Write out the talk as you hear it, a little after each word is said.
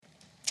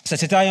So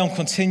today I'm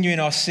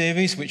continuing our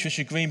series, which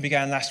Richard Green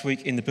began last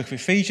week in the book of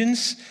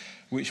Ephesians,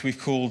 which we've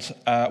called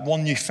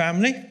One New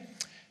Family.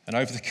 And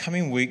over the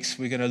coming weeks,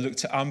 we're going to look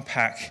to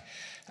unpack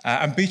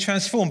and be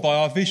transformed by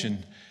our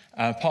vision,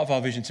 part of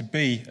our vision to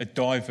be a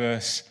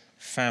diverse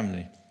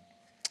family.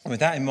 And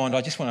with that in mind,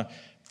 I just want to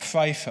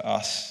pray for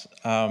us.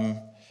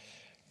 I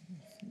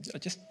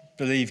just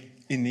believe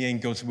in the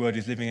end God's word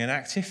is living and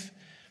active.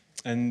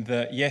 And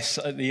that, yes,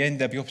 at the end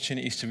there'll be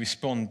opportunities to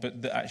respond,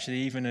 but that actually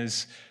even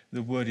as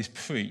the word is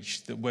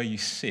preached, that where you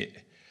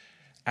sit,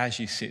 as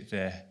you sit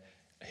there,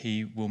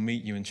 he will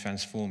meet you and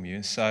transform you.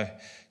 And so I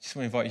just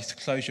want to invite you to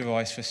close your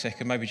eyes for a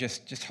second, maybe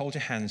just hold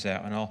your hands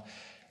out, and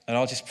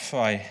I'll just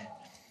pray.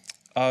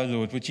 Oh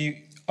Lord, would you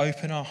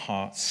open our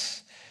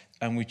hearts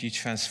and would you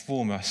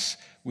transform us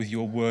with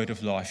your word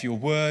of life? Your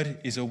word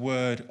is a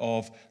word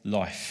of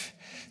life.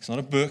 It's not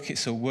a book,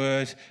 it's a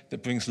word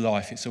that brings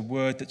life. It's a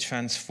word that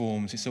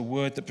transforms. It's a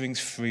word that brings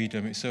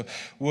freedom. It's a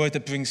word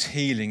that brings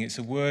healing. It's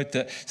a word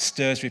that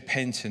stirs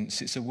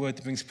repentance. It's a word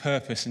that brings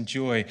purpose and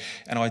joy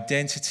and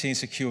identity and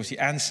security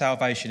and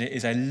salvation. It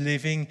is a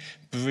living,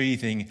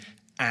 breathing,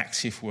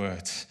 active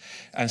word.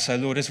 And so,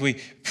 Lord, as we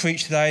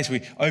preach today, as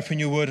we open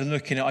your word and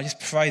look in it, I just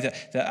pray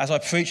that as I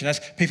preach and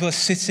as people are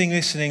sitting,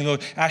 listening,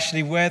 Lord,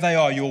 actually where they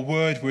are, your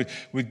word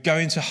would go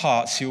into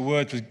hearts, your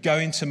word would go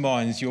into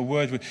minds, your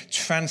word would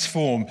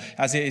transform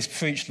as it is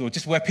preached, Lord,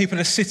 just where people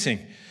are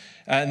sitting,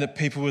 and that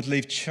people would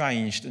leave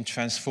changed and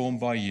transformed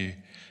by you.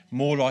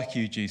 More like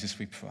you, Jesus,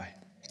 we pray.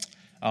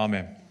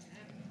 Amen.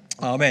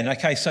 Amen.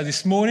 Okay, so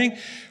this morning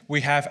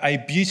we have a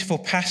beautiful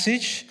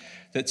passage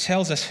that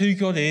tells us who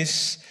God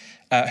is,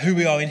 who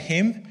we are in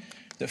him,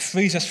 that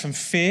frees us from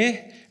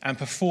fear and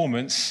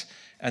performance,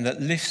 and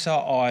that lifts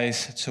our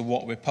eyes to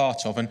what we're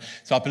part of. And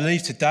so I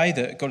believe today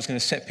that God is going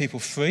to set people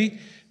free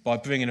by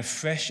bringing a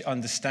fresh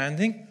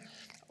understanding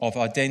of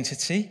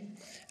identity.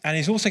 And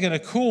he's also going to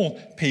call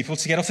people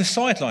to get off the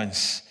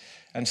sidelines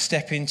and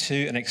step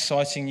into an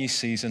exciting new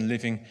season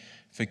living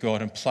for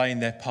God and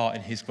playing their part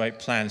in his great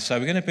plan. So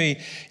we're going to be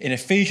in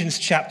Ephesians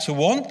chapter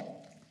 1.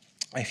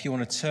 If you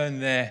want to turn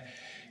there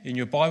in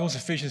your Bibles,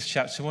 Ephesians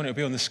chapter 1, it'll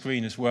be on the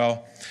screen as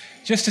well.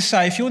 Just to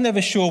say, if you're never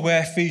sure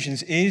where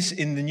Ephesians is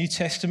in the New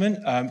Testament,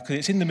 because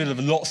it's in the middle of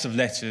lots of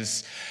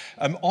letters,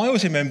 I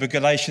always remember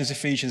Galatians,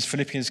 Ephesians,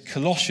 Philippians,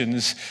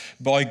 Colossians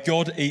by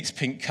God eats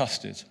pink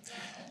custard.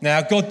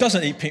 Now, God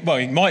doesn't eat pink, well,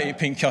 he might eat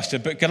pink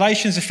custard, but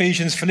Galatians,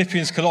 Ephesians,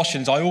 Philippians,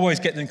 Colossians, I always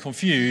get them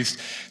confused.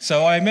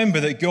 So I remember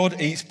that God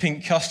eats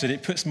pink custard.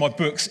 It puts my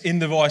books in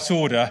the right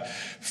order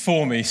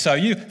for me. So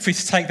you're free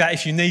to take that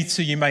if you need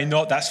to. You may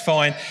not, that's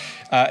fine.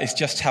 It's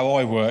just how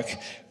I work.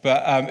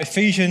 But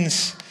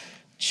Ephesians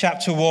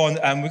chapter 1,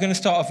 and we're going to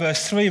start at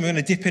verse 3, and we're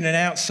going to dip in and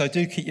out, so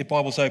do keep your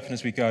Bibles open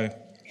as we go. It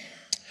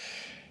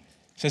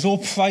says, all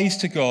praise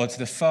to God,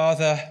 the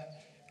Father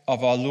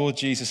of our Lord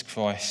Jesus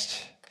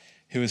Christ,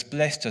 who has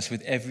blessed us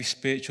with every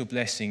spiritual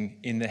blessing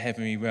in the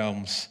heavenly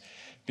realms,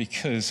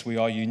 because we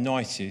are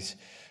united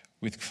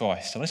with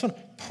Christ. And I just want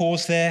to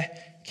pause there,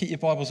 keep your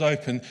Bibles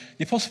open.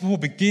 The Apostle Paul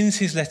begins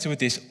his letter with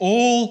this: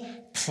 all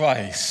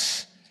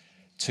praise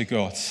to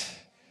God,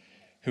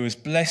 who has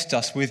blessed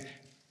us with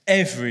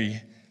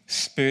every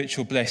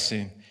spiritual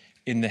blessing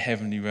in the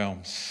heavenly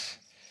realms.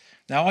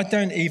 Now, I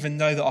don't even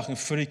know that I can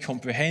fully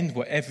comprehend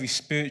what every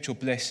spiritual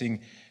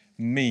blessing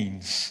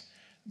means,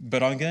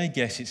 but I'm going to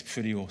guess it's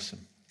pretty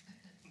awesome.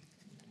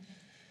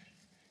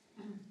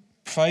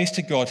 Praise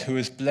to God who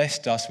has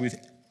blessed us with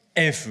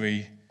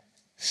every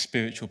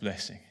spiritual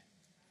blessing.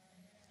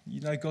 You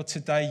know, God,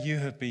 today you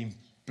have been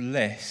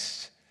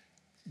blessed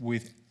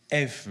with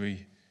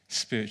every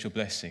spiritual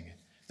blessing.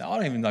 Now, I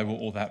don't even know what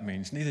all that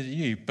means, neither do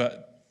you,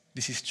 but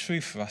this is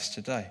true for us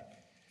today.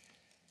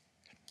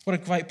 What a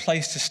great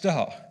place to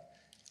start,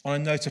 on a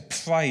note of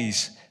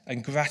praise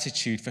and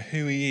gratitude for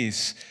who he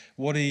is,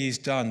 what he has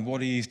done,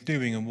 what he is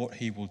doing, and what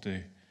he will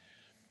do.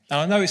 And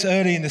I know it's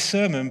early in the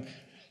sermon,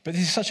 but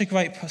this is such a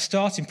great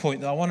starting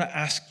point that I want to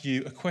ask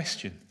you a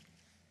question.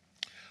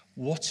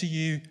 What are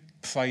you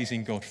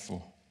praising God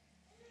for?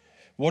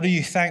 What are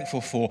you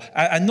thankful for?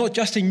 And not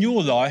just in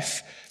your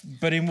life,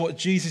 but in what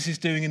Jesus is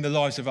doing in the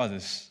lives of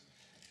others.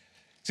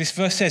 This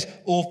verse says,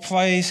 all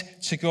praise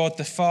to God,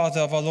 the Father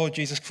of our Lord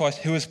Jesus Christ,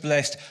 who has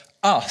blessed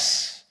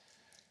us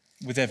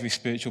with every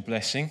spiritual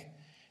blessing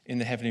in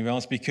the heavenly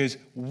realms, because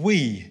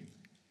we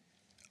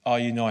are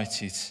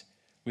united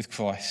with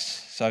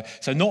Christ.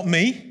 So not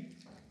me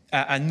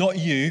and not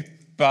you,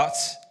 but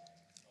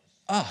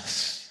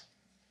us.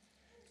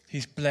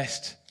 He's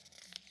blessed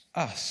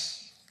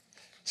us.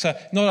 So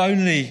not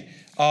only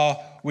are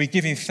we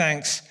giving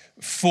thanks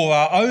for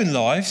our own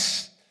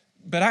lives,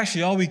 but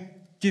actually are we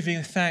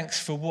giving thanks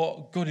for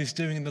what God is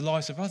doing in the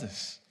lives of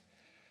others,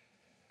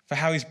 for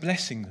how he's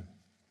blessing them.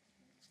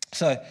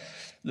 So,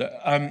 look,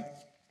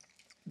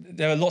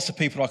 there are lots of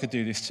people I could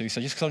do this to,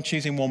 so just because I'm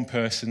choosing one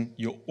person,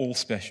 you're all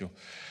special.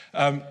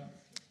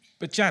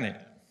 But Janet's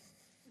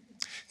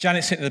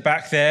sitting at the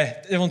back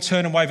there. Everyone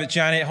turn and wave at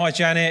Janet. Hi,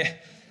 Janet.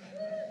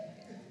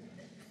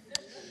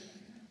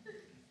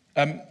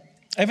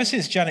 Ever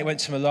since Janet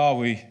went to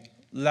Malawi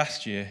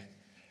last year,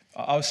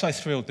 I was so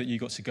thrilled that you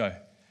got to go.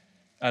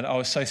 And I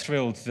was so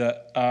thrilled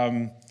that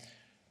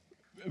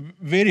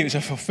really it was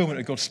a fulfillment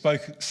of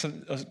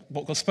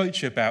what God spoke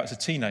to you about as a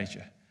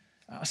teenager.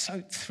 I was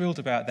so thrilled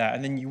about that.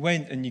 And then you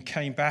went and you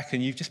came back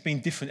and you've just been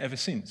different ever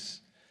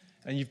since.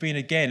 And you've been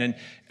again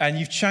and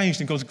you've changed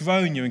and God's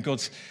grown you and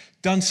God's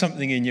done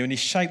something in you and He's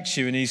shaped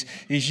you and He's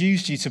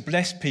used you to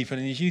bless people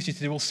and He's used you to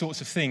do all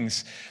sorts of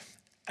things.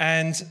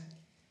 And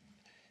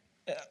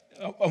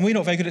we're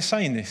not very good at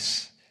saying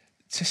this.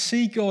 To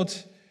see God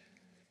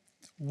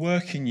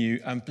work in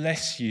you and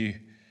bless you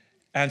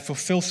and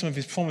fulfill some of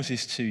His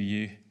promises to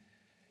you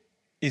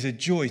is a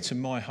joy to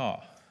my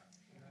heart.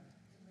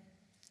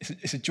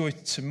 It's a joy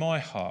to my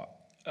heart.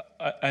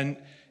 And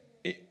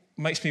it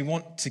makes me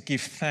want to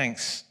give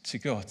thanks to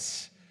God.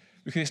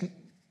 Because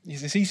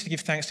it's easy to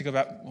give thanks to God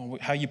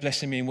about how you're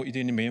blessing me and what you're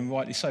doing in me, and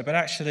rightly so. But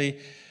actually,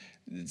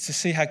 to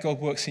see how God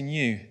works in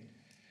you,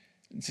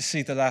 to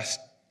see the last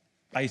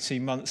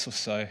 18 months or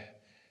so,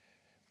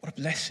 what a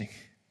blessing.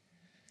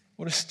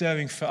 What a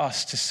stirring for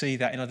us to see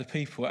that in other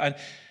people. And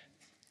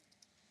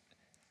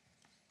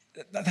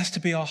that's to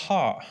be our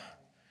heart.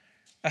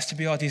 That's to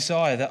be our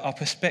desire, that our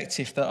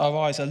perspective, that our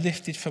eyes are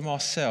lifted from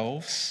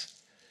ourselves.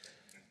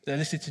 They're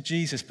lifted to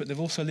Jesus, but they're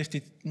also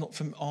lifted not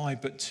from I,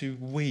 but to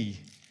we.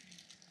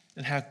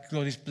 And how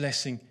God is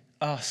blessing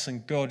us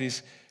and God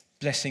is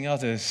blessing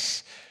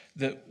others.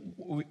 That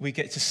we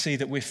get to see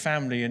that we're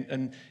family.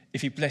 And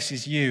if He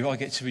blesses you, I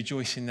get to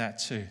rejoice in that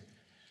too.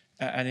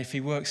 And if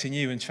He works in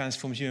you and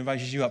transforms you and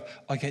raises you up,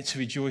 I get to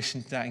rejoice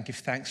in that and give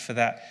thanks for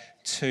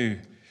that too.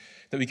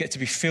 That we get to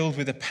be filled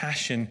with a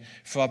passion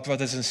for our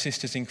brothers and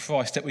sisters in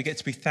Christ. That we get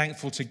to be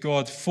thankful to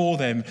God for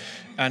them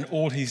and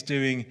all He's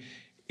doing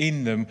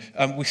in them.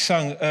 We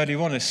sung earlier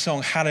on a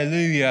song,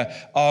 Hallelujah,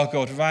 our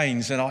God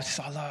reigns. And I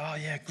thought, oh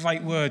yeah,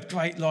 great word,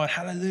 great line,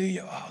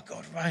 Hallelujah, our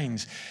God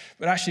reigns.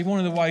 But actually one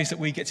of the ways that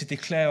we get to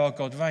declare our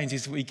God reigns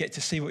is that we get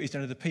to see what He's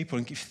done to the people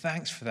and give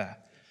thanks for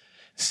that.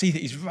 See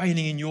that He's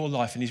reigning in your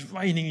life and He's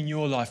reigning in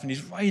your life and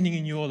He's reigning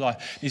in your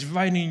life. He's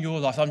reigning in your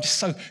life. I'm just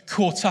so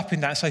caught up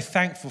in that and so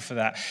thankful for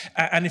that.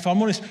 And if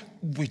I'm honest,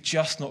 we're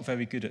just not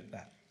very good at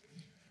that.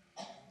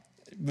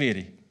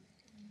 Really.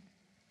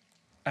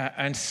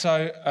 And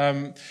so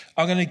I'm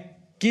going to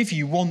give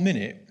you 1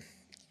 minute.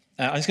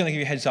 I'm just going to give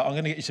you a heads up. I'm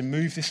going to get you to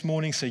move this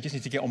morning, so you just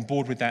need to get on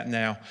board with that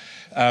now.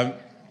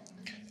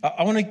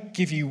 I want to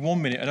give you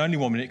 1 minute, and only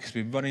 1 minute because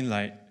we're running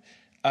late.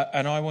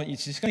 And I want you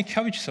to just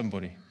encourage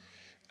somebody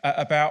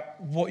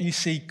about what you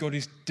see God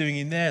is doing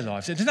in their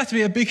lives. It doesn't have to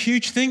be a big,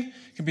 huge thing.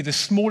 It can be the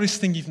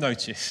smallest thing you've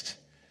noticed.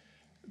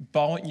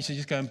 But I want you to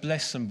just go and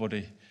bless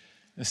somebody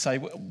and say,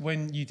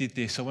 when you did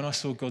this, or when I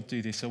saw God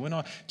do this,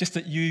 or just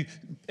that you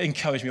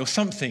encouraged me, or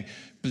something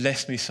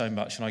blessed me so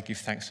much, and I give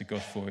thanks to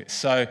God for it.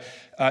 So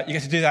you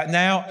get to do that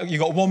now.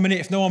 You've got 1 minute.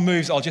 If no one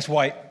moves, I'll just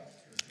wait.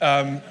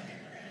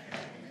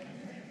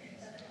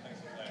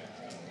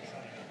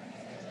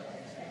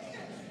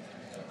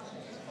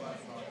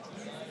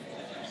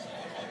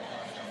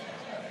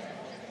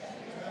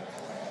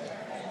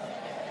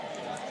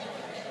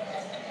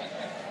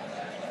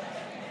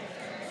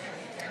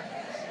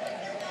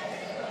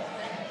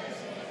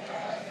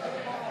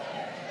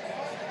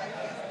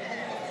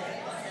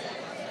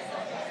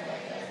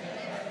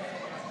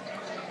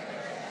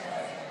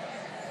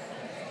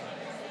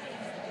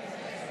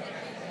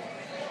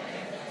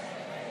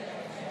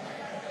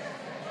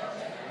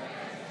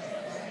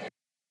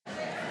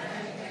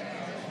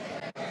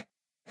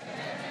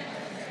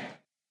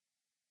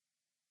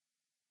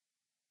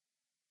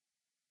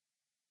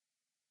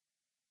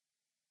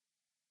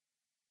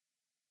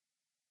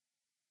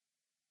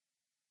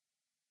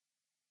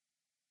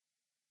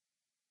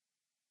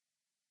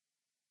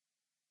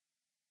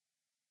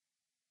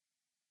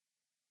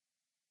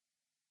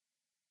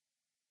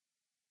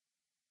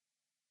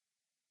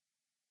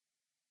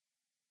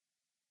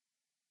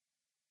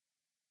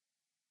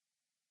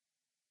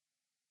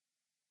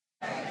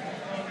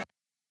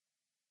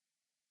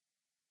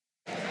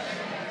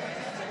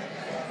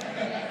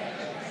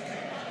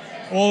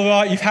 All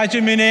right, you've had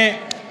your minute.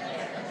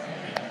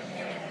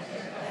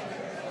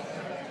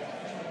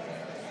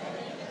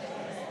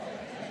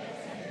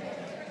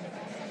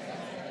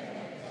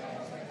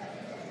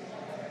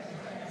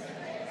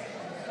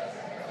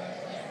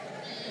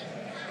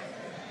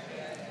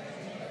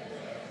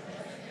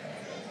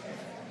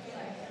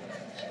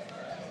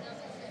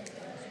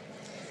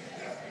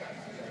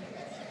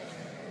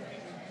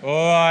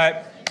 All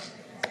right.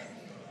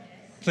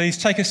 Please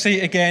take a seat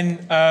again.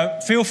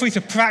 Feel free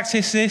to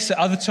practice this at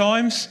other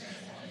times.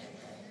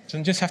 It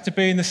doesn't just have to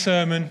be in the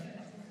sermon.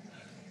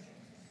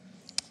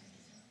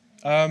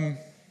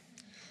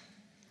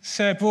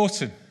 Sarah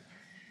Broughton.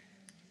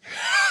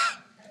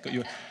 Got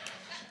you.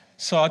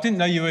 So I didn't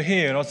know you were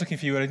here, and I was looking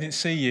for you and I didn't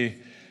see you.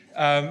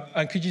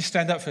 And could you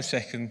stand up for a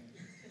second?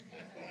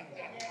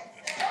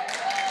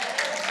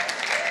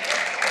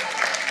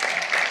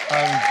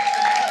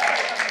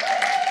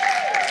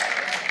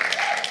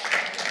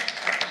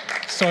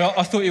 So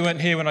I thought you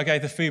weren't here when I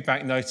gave the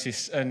feedback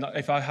notice, and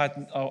if I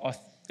hadn't,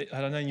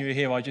 had I known you were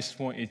here, I just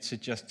wanted to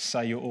just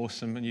say you're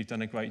awesome and you've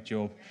done a great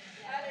job.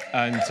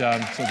 And so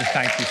just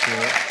thank you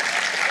for it.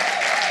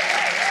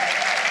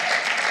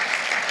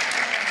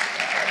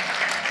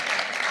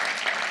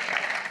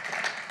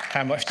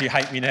 How much do you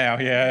hate me now?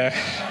 Yeah.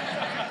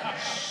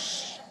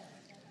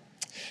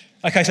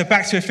 Okay, so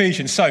back to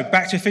Ephesians. So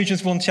back to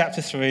Ephesians 1,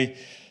 chapter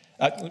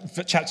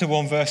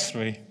 1, verse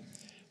 3.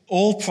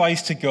 All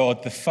praise to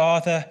God, the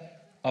Father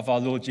of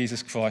our Lord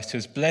Jesus Christ, who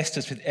has blessed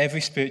us with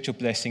every spiritual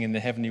blessing in the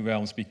heavenly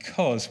realms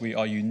because we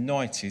are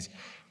united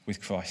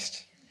with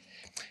Christ.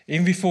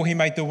 Even before he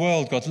made the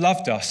world, God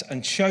loved us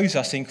and chose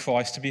us in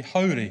Christ to be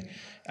holy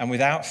and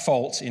without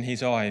fault in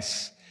his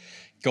eyes.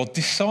 God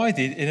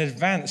decided in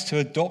advance to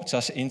adopt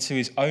us into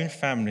his own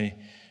family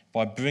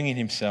by bringing us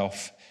to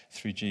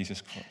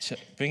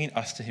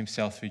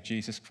himself through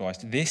Jesus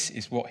Christ. This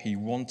is what he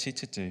wanted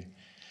to do,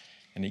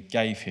 and it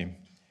gave him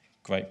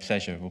great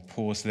pleasure. We'll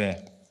pause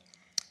there.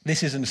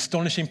 This is an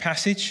astonishing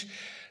passage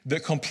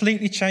that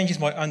completely changes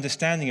my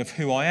understanding of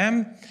who I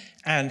am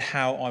and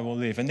how I will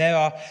live. And there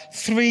are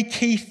three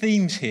key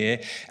themes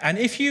here. And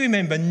if you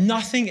remember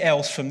nothing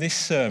else from this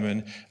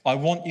sermon, I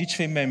want you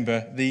to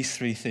remember these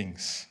three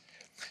things.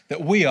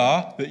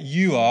 That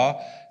you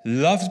are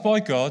loved by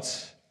God,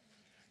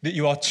 that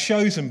you are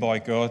chosen by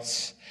God,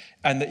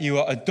 and that you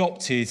are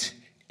adopted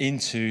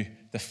into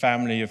the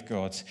family of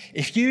God.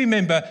 If you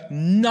remember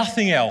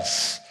nothing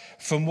else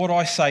from what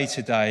I say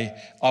today,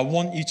 I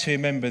want you to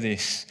remember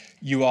this.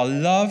 You are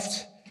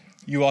loved,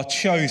 you are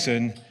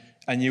chosen,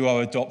 and you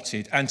are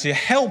adopted. And to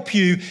help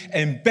you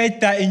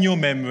embed that in your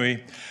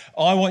memory,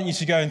 I want you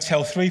to go and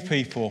tell 3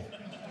 people.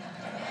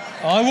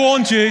 I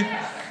warned you.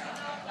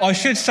 I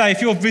should say,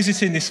 if you're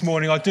visiting this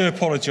morning, I do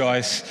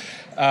apologise.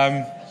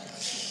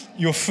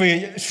 You're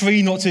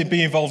free not to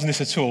be involved in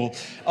this at all.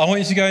 I want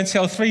you to go and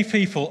tell 3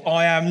 people,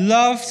 I am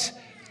loved,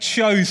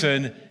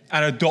 chosen,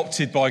 and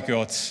adopted by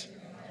God.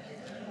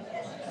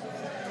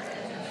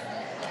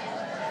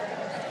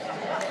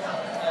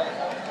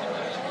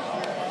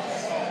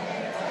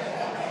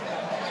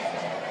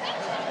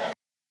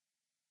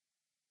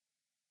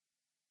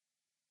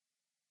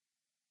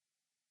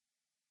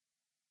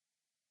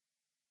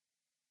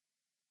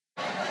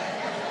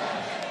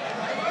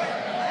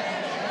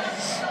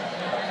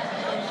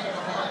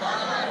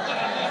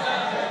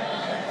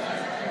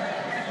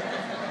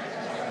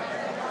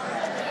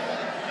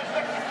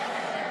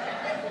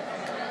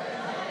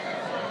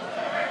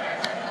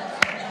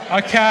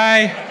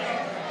 Okay.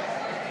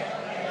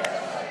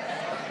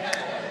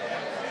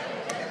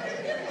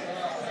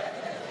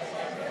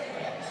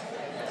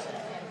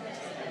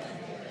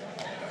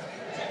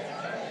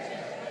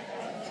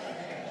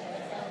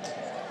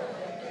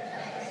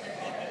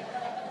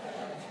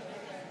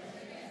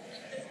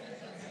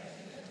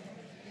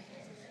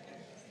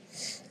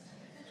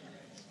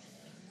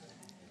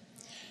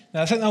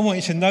 Now, something I want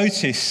you to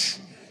notice.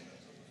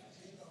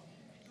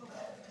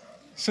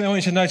 Something I want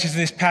you to notice in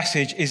this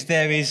passage is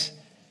there is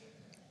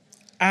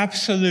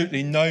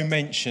absolutely no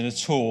mention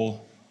at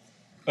all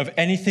of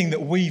anything that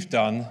we've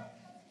done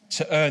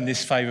to earn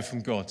this favour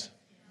from God.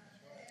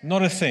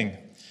 Not a thing.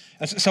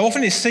 And so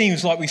often it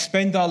seems like we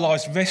spend our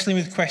lives wrestling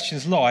with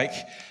questions like,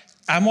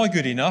 am I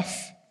good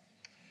enough?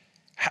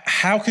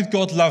 How could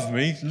God love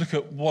me? Look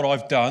at what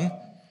I've done.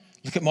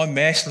 Look at my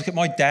mess. Look at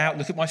my doubt.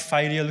 Look at my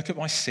failure. Look at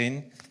my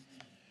sin.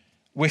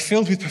 We're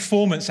filled with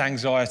performance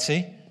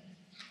anxiety.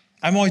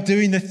 Am I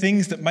doing the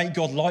things that make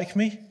God like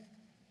me?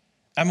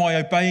 Am I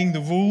obeying the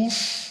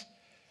rules?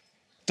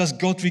 Does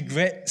God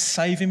regret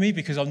saving me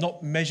because I'm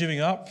not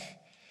measuring up?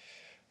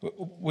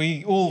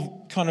 We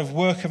all kind of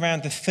work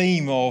around the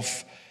theme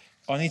of,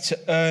 I need to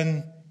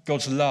earn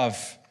God's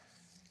love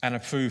and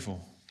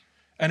approval.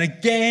 And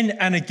again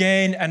and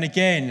again and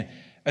again,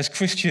 as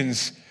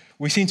Christians,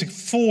 we seem to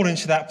fall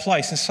into that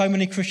place. And so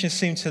many Christians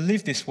seem to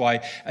live this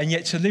way. And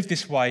yet to live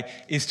this way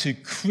is to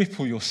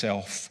cripple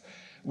yourself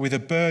with a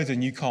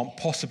burden you can't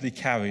possibly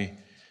carry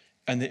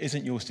and that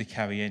isn't yours to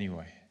carry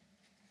anyway.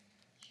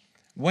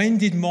 When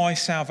did my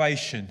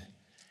salvation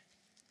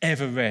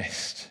ever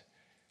rest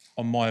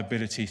on my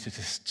ability to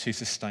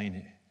sustain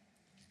it?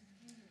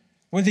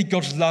 When did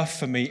God's love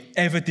for me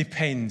ever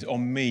depend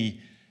on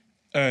me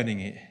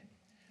earning it?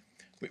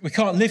 We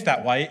can't live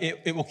that way.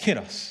 It will kill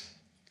us.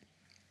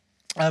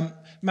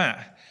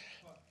 Matt,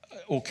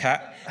 or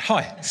Kat,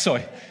 hi,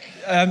 sorry. Do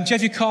you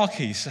have your car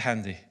keys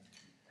handy?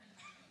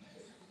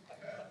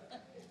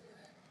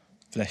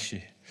 Bless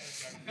you.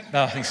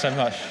 No, thanks so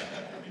much.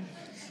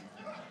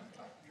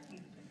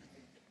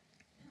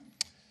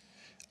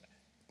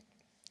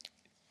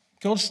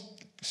 God's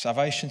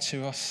salvation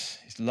to us,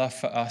 his love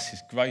for us,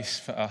 his grace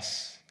for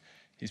us,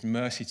 his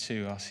mercy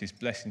to us, his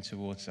blessing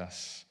towards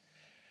us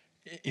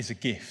is a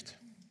gift.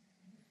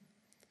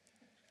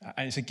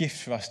 And it's a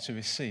gift for us to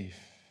receive.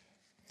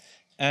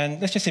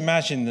 And let's just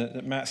imagine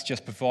that Matt's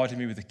just provided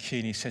me with a key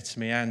and he said to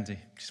me, Andy,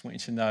 just want you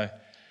to know,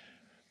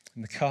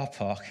 in the car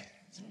park,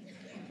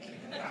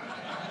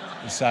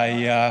 it's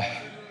a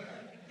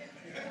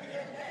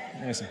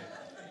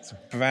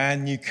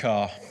brand new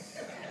car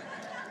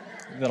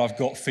that I've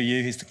got for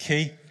you. Here's the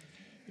key.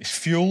 it's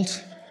fueled,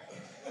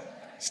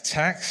 it's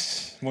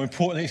taxed, more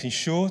importantly, it's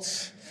insured.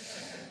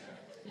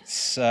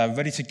 It's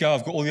ready to go.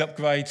 I've got all the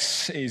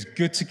upgrades. It is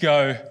good to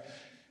go.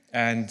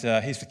 And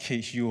here's the key.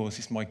 It's yours.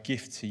 It's my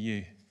gift to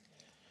you.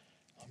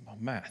 Oh,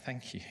 Matt,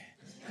 thank you.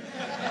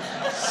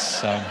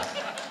 So,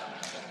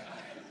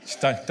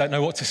 just don't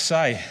know what to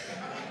say.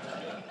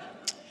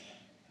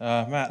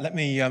 Matt, let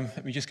me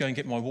just go and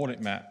get my wallet,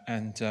 Matt,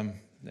 and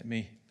let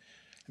me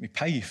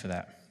pay you for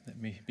that. Let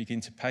me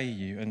begin to pay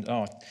you. And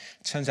it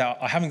turns out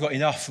I haven't got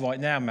enough right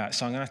now, Matt,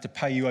 so I'm going to have to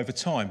pay you over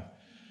time.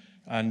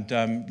 And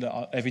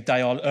every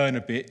day I'll earn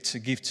a bit to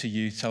give to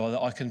you so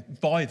that I can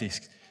buy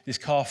this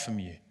car from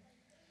you.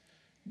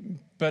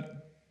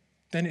 But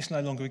then it's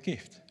no longer a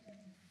gift.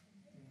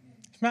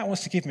 If Matt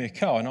wants to give me a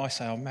car and I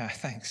say, oh, Matt,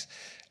 thanks,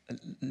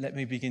 let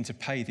me begin to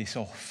pay this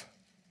off,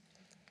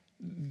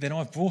 then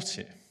I've bought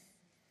it.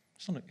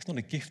 It's not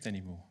a gift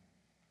anymore.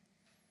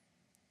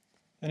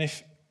 And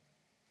if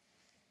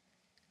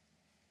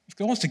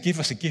God wants to give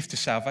us a gift of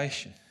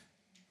salvation,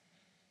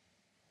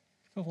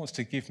 if God wants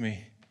to give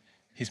me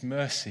his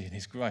mercy and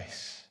his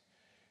grace,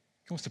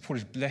 he wants to pour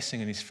his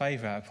blessing and his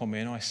favour out upon me,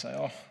 and I say,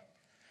 oh,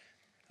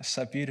 that's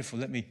so beautiful,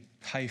 let me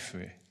pay for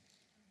it.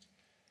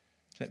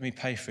 Let me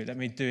pay for it. Let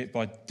me do it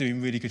by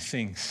doing really good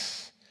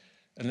things.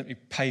 And let me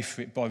pay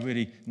for it by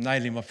really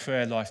nailing my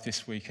prayer life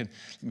this week. And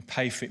let me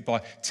pay for it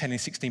by telling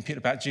 16 people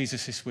about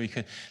Jesus this week.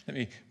 And let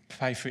me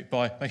pay for it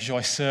by making sure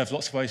I serve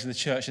lots of ways in the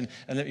church. And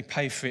let me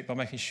pay for it by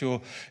making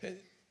sure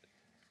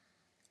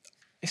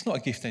it's not a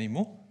gift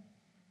anymore.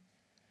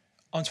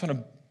 I'm trying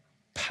to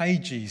pay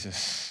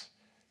Jesus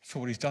for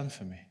what he's done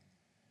for me.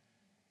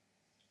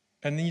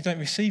 And then you don't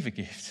receive a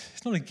gift.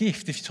 It's not a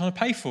gift if you're trying to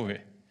pay for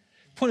it.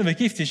 The point of a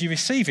gift is you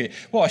receive it.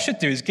 What I should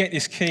do is get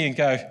this key and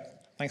go,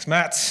 thanks,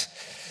 Matt.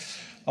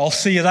 I'll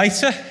see you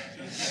later.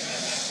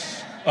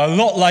 A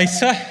lot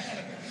later.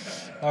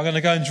 I'm going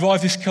to go and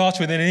drive this car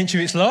to within an inch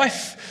of its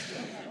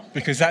life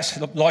because that's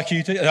like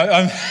you do.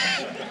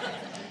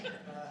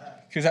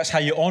 Because that's how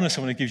you honour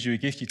someone who gives you a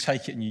gift. You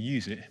take it and you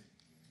use it.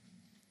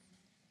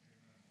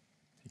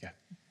 There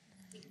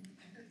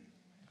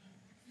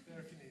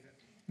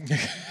you go.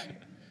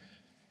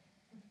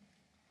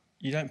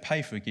 You don't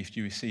pay for a gift,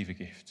 you receive a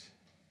gift.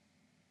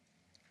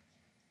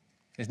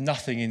 There's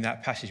nothing in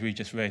that passage we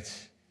just read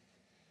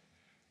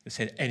that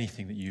said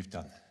anything that you've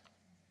done.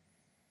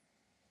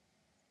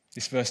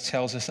 This verse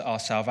tells us that our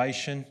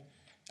salvation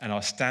and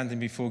our standing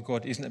before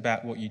God isn't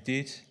about what you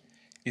did,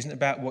 isn't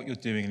about what you're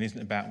doing, and isn't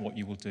about what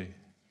you will do.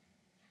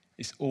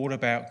 It's all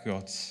about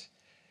God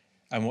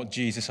and what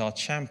Jesus, our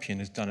champion,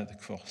 has done at the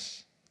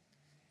cross.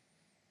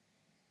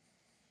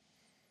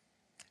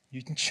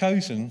 You've been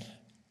chosen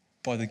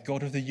by the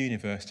God of the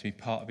universe to be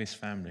part of his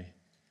family.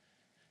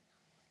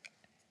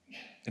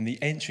 And the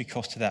entry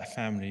cost to that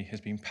family has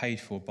been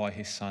paid for by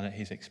his son at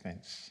his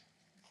expense.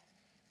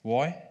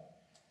 Why?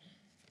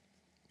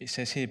 It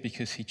says here,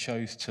 because he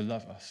chose to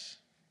love us.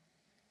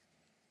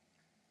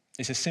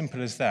 It's as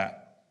simple as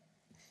that.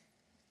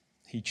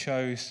 He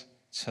chose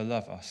to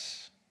love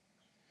us.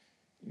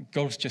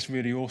 God's just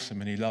really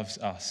awesome and he loves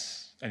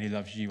us and he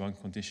loves you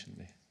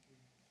unconditionally.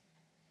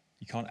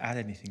 You can't add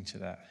anything to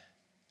that.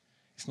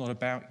 It's not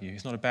about you.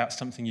 It's not about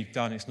something you've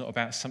done. It's not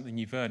about something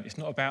you've earned. It's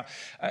not about...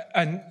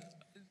 And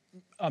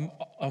I'm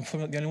probably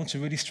not the only one to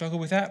really struggle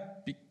with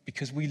that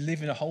because we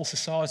live in a whole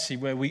society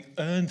where we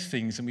earn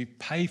things and we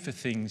pay for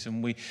things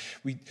and we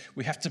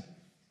have to...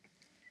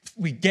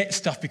 We get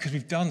stuff because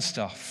we've done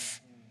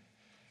stuff.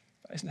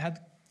 That isn't how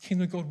the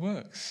kingdom of God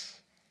works.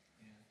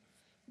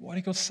 Why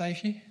did God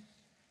save you?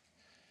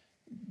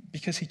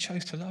 Because he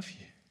chose to love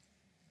you.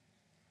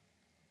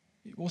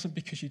 It wasn't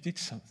because you did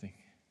something.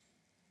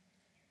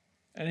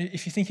 And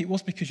if you think it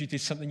was because you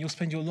did something, you'll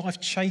spend your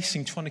life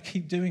chasing, trying to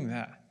keep doing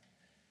that.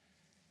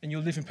 And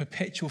you'll live in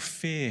perpetual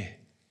fear.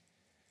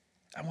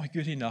 Am I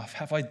good enough?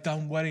 Have I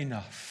done well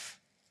enough?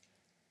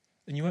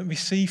 And you won't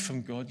receive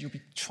from God. You'll be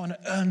trying to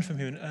earn from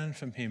him and earn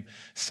from him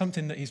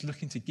something that he's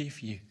looking to give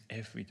you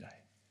every day.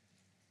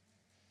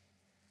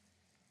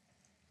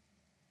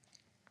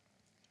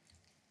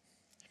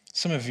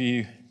 Some of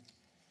you,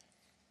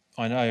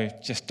 I know,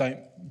 just don't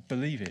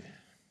believe it.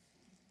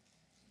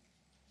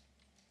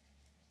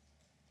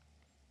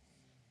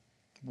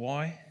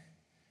 Why?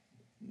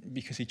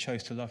 Because he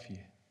chose to love you.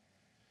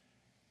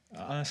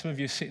 Some of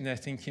you are sitting there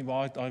thinking,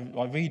 well,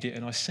 I read it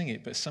and I sing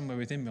it, but somewhere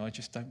within me I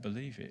just don't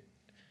believe it.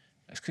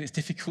 That's because it's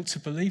difficult to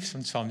believe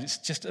sometimes. It's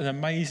just an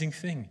amazing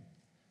thing.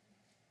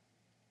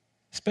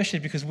 Especially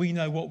because we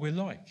know what we're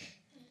like.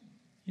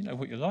 You know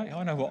what you're like.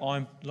 I know what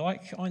I'm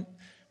like. I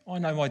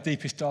know my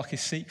deepest,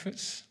 darkest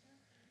secrets.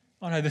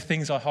 I know the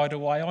things I hide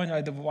away. I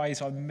know the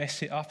ways I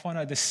mess it up. I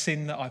know the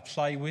sin that I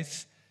play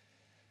with,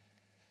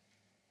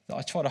 that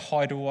I try to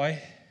hide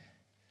away.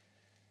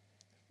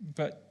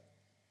 But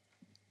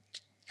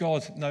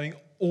God, knowing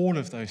all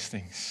of those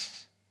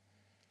things,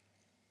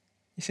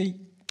 you see,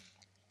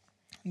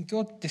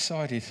 God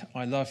decided,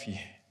 I love you,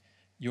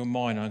 you're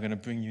mine, I'm going to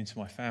bring you into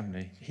my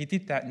family. He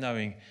did that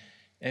knowing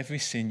every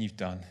sin you've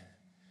done,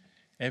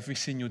 every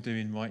sin you're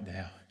doing right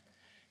now,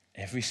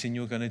 every sin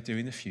you're going to do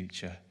in the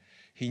future.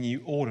 He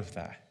knew all of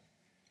that.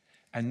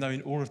 And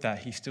knowing all of that,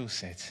 he still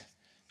said,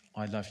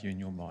 I love you and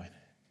you're mine.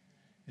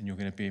 And you're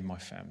going to be in my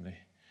family.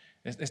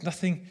 There's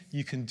nothing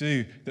you can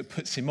do that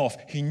puts him off.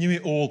 He knew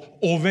it all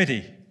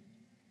already.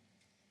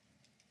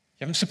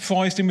 You haven't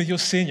surprised him with your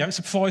sin. You haven't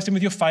surprised him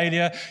with your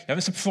failure. You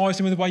haven't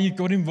surprised him with the way you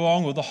got him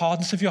wrong or the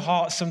hardness of your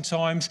heart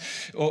sometimes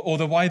or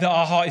the way that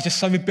our heart is just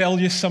so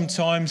rebellious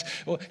sometimes.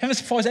 You haven't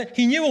surprised him.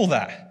 He knew all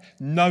that,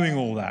 knowing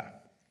all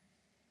that.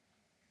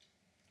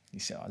 He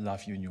said, I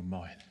love you and you're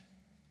mine.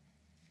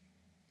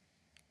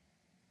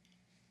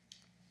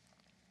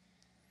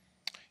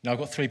 Now, I've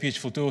got 3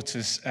 beautiful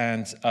daughters,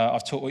 and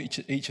I've taught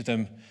each of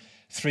them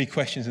 3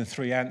 questions and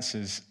 3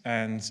 answers.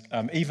 And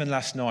even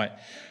last night,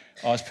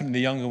 I was putting the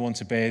younger one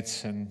to bed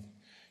and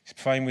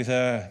praying with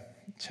her,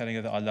 telling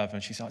her that I love her.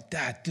 And she's like,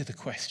 Dad, do the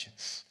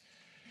questions.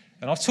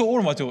 And I've taught all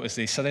of my daughters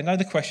this, so they know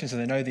the questions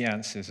and they know the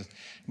answers.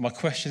 My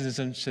questions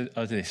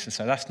are this. And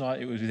so last night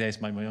it was with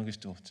Esme, my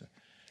youngest daughter.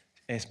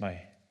 Esme,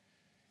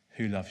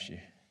 who loves you?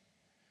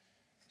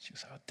 She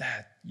was like, oh,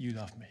 Dad, you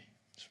love me.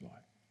 That's right.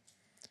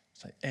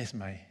 It's like,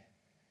 Esme,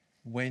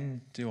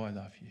 when do I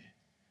love you?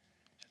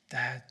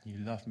 Dad, you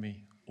love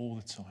me all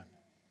the time.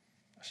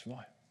 That's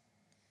right.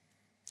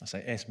 I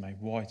say, Esme,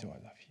 why do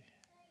I love you?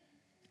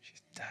 She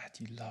says, Dad,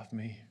 you love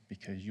me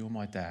because you're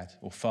my dad,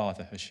 or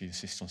father, as she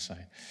insists on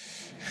saying.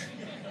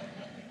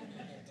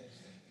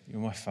 You're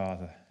my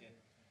father,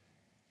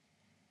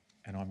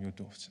 and I'm your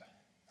daughter.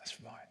 That's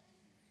right.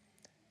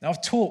 Now,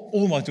 I've taught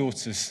all my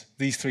daughters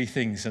these 3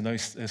 things and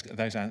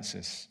those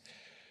answers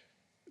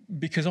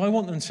because I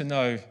want them to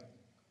know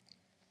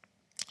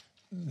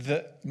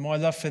that my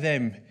love for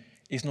them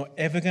is not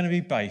ever going to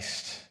be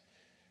based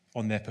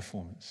on their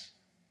performance.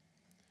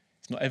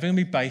 It's not ever going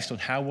to be based on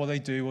how well they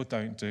do or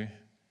don't do.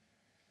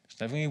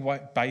 It's never going to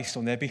be based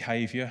on their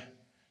behaviour,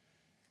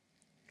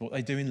 what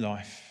they do in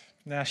life.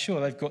 Now, sure,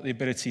 they've got the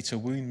ability to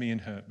wound me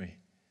and hurt me.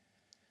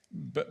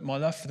 But my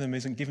love for them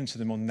isn't given to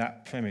them on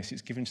that premise.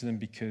 It's given to them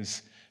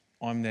because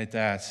I'm their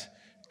dad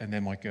and they're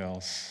my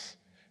girls.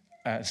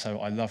 So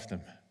I love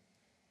them.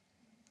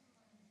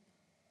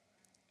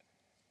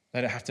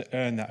 They don't have to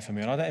earn that for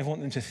me. And I don't ever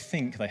want them to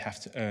think they have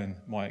to earn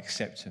my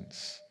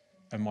acceptance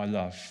and my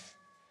love.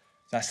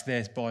 That's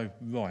theirs by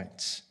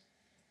right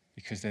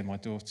because they're my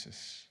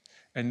daughters.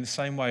 And in the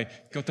same way,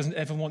 God doesn't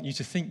ever want you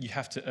to think you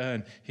have to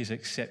earn his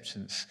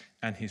acceptance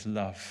and his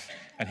love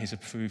and his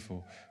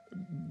approval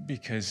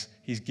because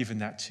he's given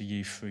that to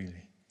you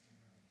freely.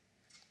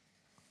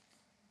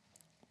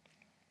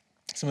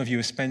 Some of you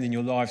are spending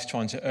your lives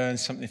trying to earn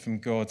something from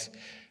God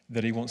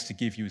that he wants to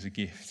give you as a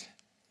gift.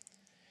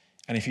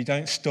 And if you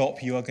don't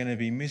stop, you are going to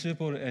be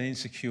miserable and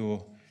insecure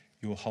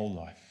your whole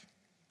life.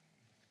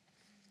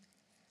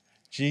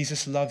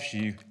 Jesus loves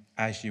you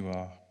as you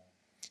are.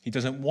 He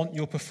doesn't want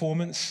your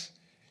performance.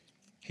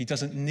 He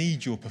doesn't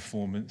need your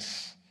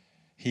performance.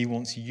 He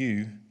wants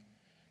you.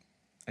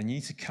 And you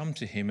need to come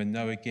to him and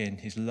know again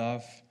his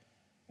love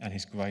and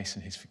his grace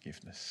and his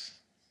forgiveness.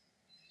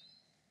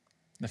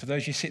 Now, for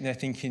those of you sitting there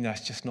thinking,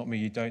 that's just not me,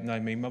 you don't know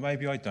me, well,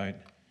 maybe I don't,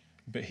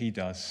 but he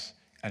does,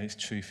 and it's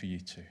true for you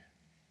too.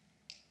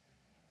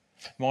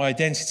 My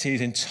identity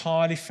is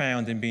entirely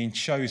found in being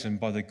chosen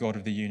by the God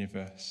of the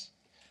universe.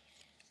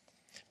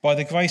 By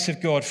the grace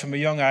of God from a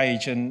young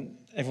age, and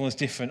everyone's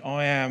different,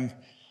 I am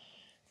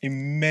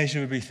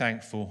immeasurably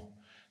thankful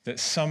that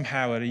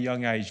somehow at a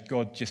young age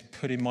God just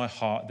put in my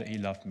heart that he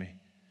loved me,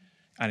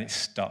 and it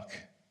stuck.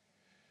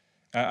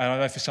 And I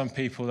know for some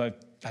people they've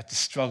had to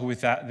struggle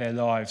with that in their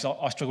lives.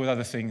 I struggle with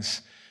other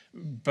things.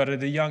 But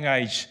at a young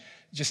age,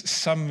 just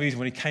some reason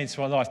when he came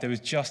to my life, there was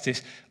just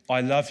this,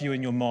 I love you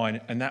and you're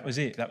mine, and that was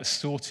it. That was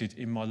sorted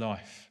in my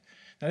life.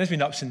 Now, there's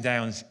been ups and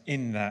downs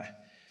in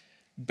that,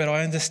 but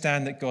I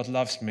understand that God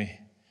loves me,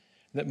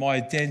 that my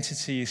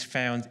identity is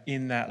found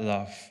in that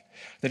love,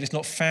 that it's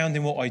not found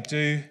in what I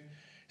do,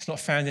 it's not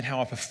found in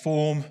how I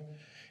perform,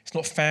 it's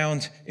not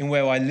found in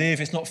where I live,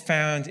 it's not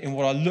found in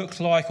what I look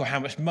like or how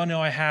much money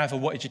I have or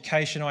what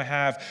education I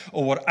have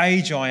or what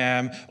age I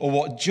am or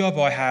what job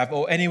I have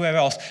or anywhere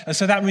else. And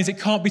so that means it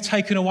can't be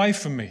taken away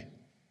from me.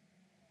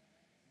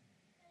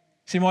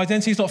 See, my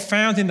identity is not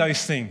found in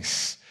those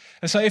things.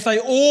 And so if they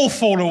all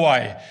fall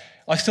away,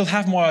 I still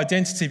have my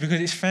identity because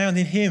it's found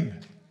in him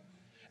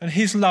and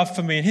his love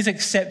for me and his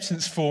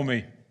acceptance for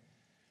me.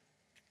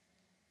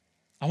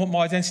 I want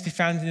my identity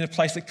found in a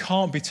place that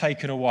can't be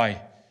taken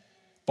away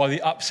by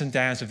the ups and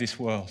downs of this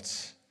world,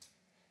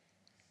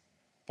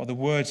 by the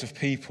words of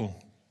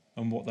people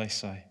and what they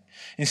say.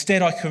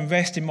 Instead, I can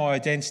rest in my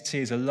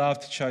identity as a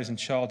loved, chosen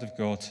child of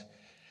God,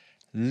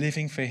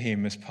 living for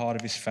him as part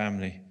of his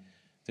family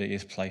that he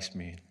has placed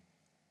me in.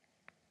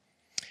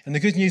 And the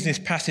good news in this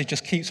passage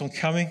just keeps on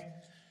coming.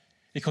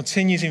 It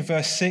continues in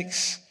verse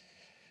 6.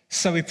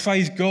 So we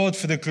praise God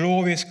for the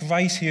glorious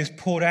grace he has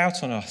poured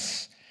out on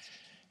us,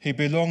 who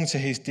belong to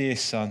his dear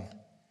Son.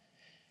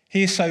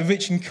 He is so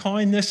rich in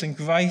kindness and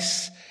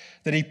grace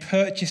that he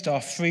purchased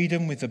our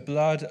freedom with the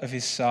blood of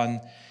his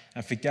Son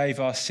and forgave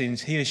our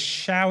sins. He has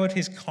showered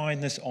his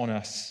kindness on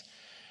us,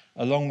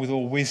 along with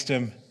all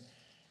wisdom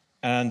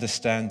and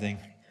understanding.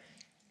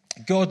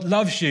 God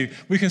loves you.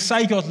 We can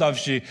say God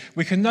loves you.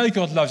 We can know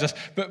God loves us,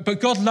 but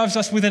God loves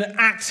us with an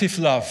active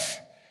love.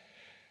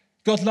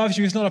 God loves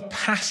you is not a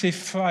passive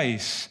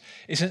phrase.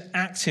 It's an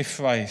active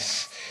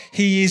phrase.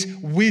 He is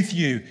with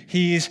you.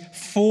 He is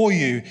for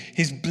you.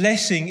 His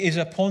blessing is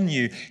upon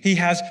you. He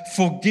has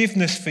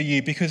forgiveness for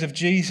you because of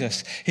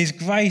Jesus. His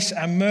grace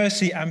and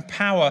mercy and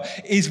power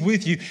is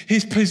with you.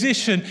 His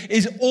position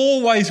is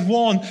always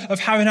one of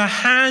having a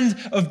hand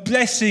of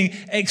blessing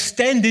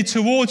extended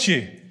towards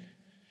you.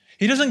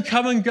 He doesn't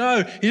come and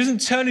go. He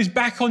doesn't turn his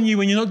back on you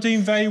when you're not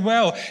doing very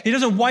well. He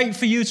doesn't wait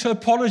for you to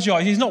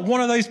apologize. He's not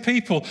one of those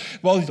people,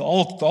 well,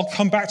 I'll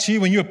come back to you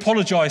when you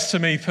apologize to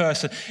me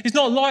person. He's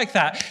not like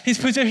that. His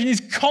position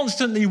is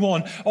constantly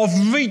one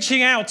of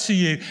reaching out to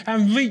you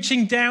and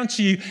reaching down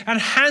to you and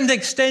hand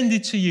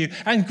extended to you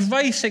and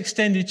grace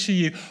extended to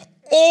you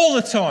all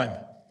the time.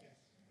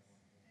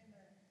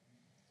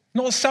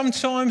 Not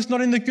sometimes, not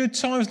in the good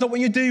times, not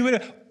when you're doing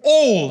it,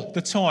 all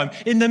the time.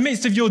 In the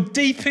midst of your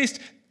deepest,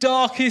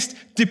 darkest,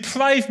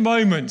 depraved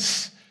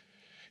moments,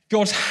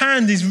 God's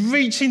hand is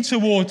reaching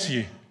towards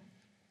you.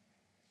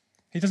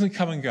 He doesn't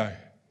come and go.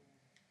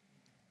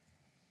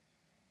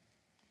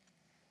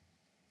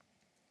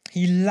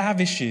 He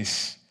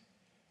lavishes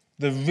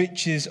the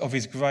riches of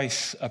his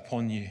grace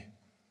upon you.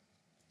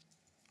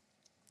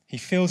 He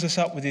fills us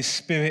up with his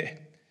Spirit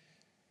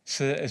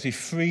so that as we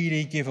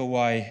freely give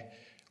away,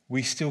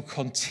 we still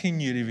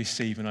continually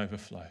receive an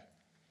overflow.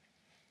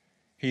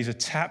 He's a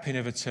tap he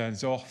never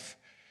turns off.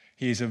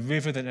 He is a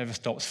river that never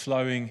stops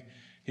flowing.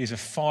 He is a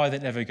fire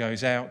that never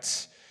goes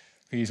out.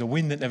 He is a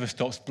wind that never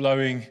stops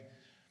blowing.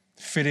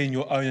 Fill in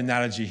your own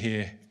analogy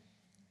here.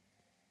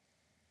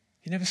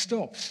 He never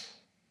stops.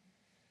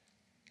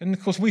 And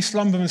of course, we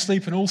slumber and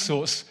sleep and all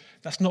sorts.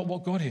 That's not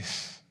what God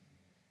is.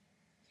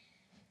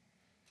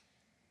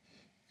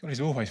 God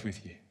is always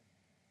with you.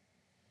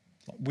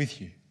 Like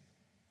with you.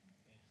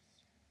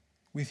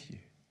 With you.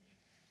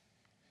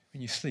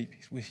 When you sleep,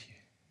 he's with you.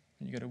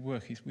 When you go to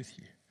work, he's with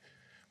you.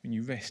 When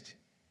you rest,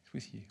 he's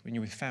with you. When you're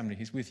with family,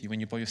 he's with you.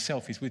 When you're by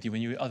yourself, he's with you.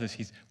 When you're with others,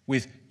 he's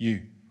with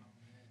you.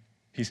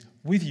 He's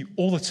with you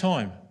all the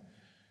time.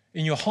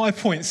 In your high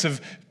points of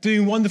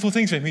doing wonderful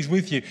things for him, he's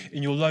with you.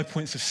 In your low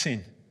points of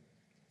sin,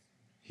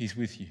 he's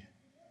with you.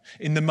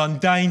 In the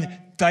mundane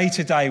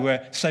day-to-day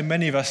where so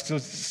many of us still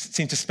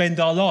seem to spend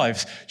our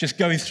lives just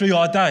going through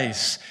our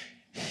days,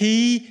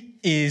 he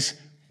is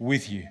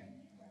with you.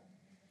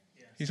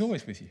 He's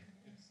always with you.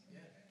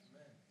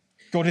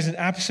 God isn't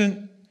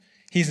absent.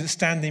 He isn't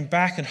standing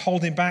back and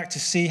holding back to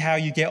see how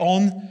you get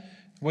on,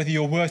 whether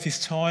you're worth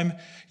his time.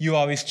 You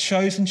are his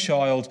chosen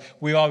child.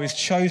 We are his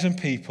chosen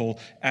people.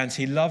 And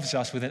he loves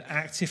us with an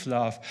active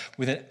love,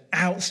 with an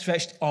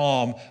outstretched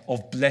arm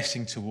of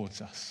blessing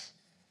towards us.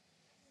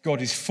 God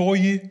is for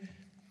you.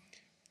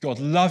 God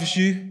loves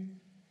you.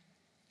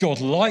 God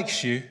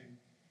likes you.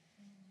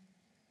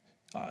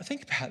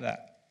 Think about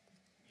that.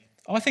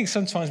 I think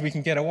sometimes we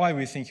can get away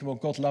with thinking, well,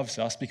 God loves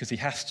us because he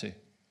has to.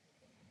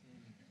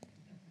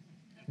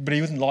 But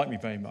he wouldn't like me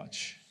very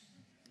much.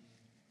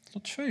 It's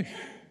not true.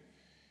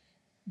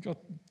 God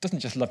doesn't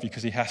just love you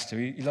because he has to.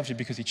 He loves you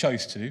because he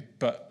chose to.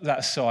 But that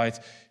aside,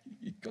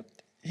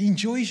 he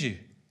enjoys you.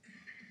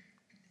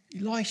 He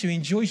likes you, he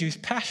enjoys you, he's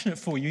passionate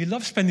for you. He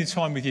loves spending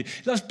time with you.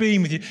 He loves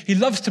being with you. He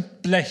loves to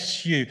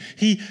bless you.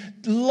 He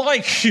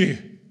likes you.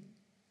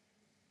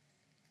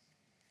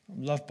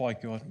 I'm loved by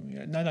God.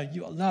 No,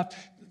 you are loved.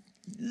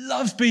 He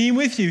loves being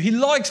with you. He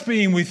likes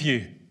being with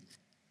you.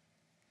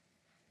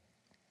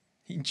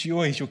 He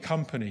enjoys your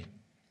company.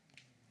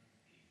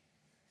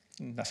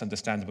 And that's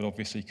understandable,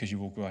 obviously, because you're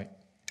all great.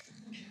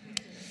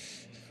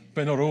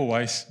 But not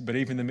always, but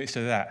even in the midst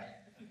of that.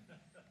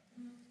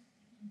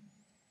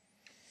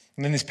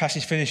 And then this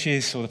passage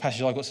finishes, or the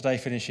passage I got today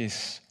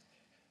finishes.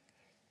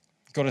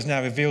 God has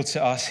now revealed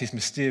to us his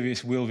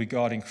mysterious will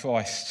regarding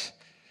Christ,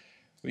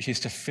 which is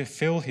to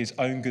fulfill his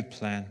own good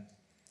plan.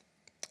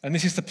 And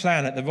this is the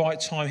plan. At the right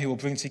time, he will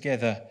bring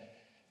together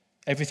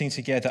everything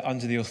together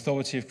under the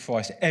authority of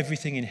Christ,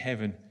 everything in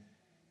heaven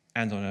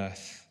and on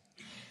earth.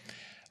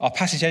 Our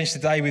passage ends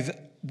today with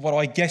what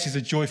I guess is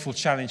a joyful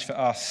challenge for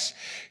us.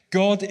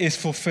 God is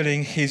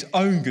fulfilling his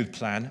own good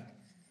plan,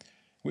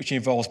 which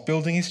involves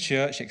building his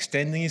church,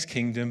 extending his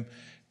kingdom,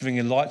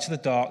 bringing light to the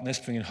darkness,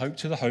 bringing hope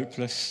to the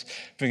hopeless,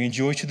 bringing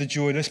joy to the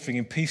joyless,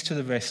 bringing peace to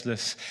the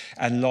restless,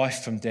 and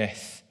life from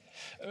death.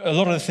 A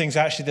lot of the things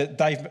actually that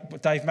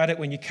Dave Maddock,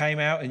 when you came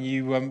out and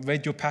you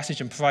read your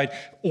passage and prayed,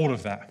 all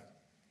of that.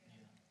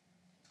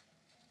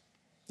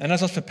 And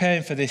as I was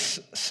preparing for this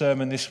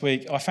sermon this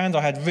week, I found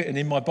I had written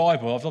in my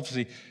Bible, I've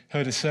obviously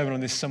heard a sermon on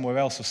this somewhere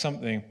else or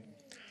something,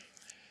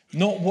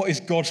 not what is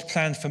God's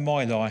plan for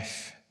my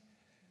life,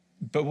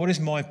 but what is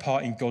my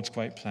part in God's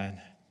great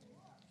plan.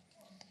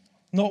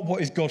 Not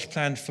what is God's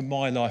plan for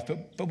my life,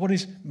 but what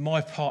is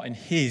my part in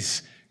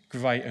his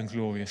great and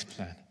glorious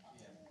plan.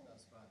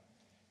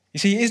 You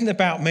see, it isn't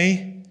about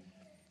me,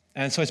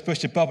 and so it's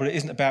burst your bubble, it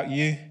isn't about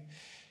you,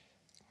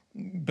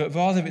 but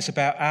rather it's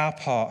about our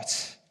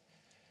part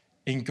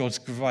in God's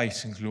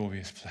great and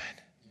glorious plan.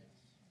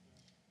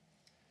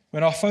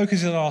 When our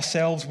focus is on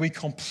ourselves, we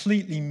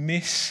completely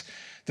miss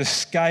the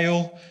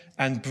scale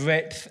and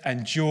breadth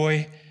and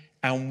joy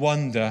and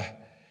wonder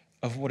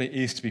of what it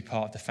is to be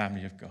part of the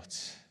family of God.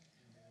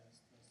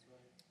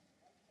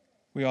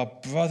 We are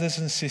brothers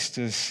and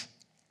sisters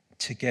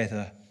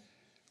together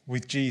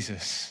with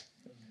Jesus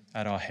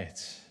at our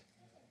heads.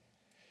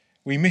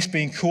 We miss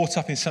being caught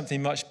up in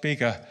something much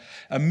bigger,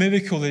 a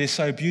miracle that is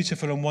so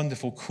beautiful and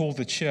wonderful called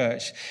the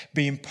church,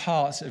 being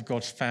part of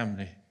God's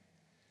family.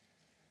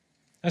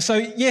 And so,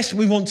 yes,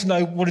 we want to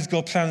know what is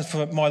God's plans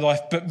for my life,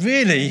 but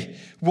really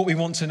what we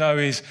want to know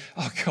is,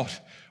 oh God,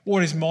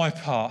 what is my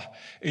part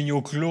in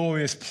your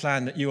glorious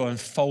plan that you are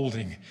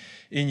unfolding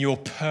in your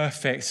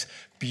perfect,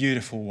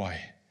 beautiful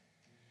way?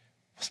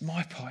 What's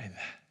my part in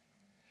that?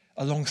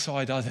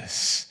 Alongside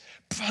others,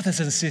 brothers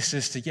and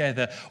sisters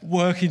together,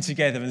 working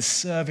together and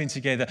serving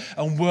together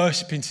and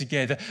worshipping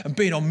together and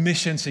being on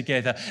mission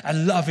together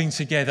and loving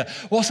together.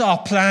 What's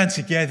our plan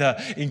together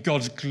in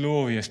God's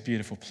glorious,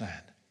 beautiful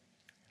plan?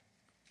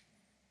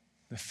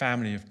 The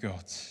family of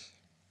God.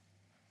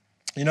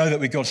 You know that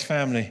we're God's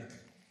family.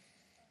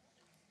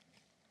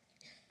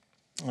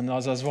 And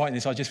as I was writing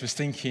this, I just was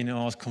thinking, and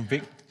I was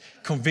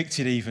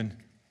convicted even.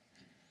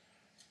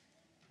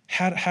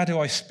 How do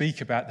I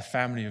speak about the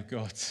family of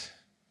God?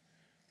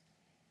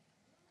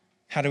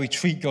 How do we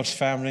treat God's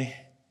family?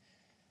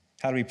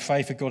 How do we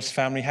pray for God's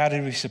family? How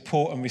do we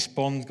support and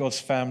respond to God's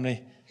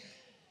family?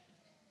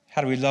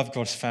 How do we love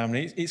God's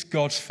family? It's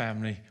God's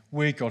family.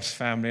 We're God's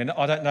family. And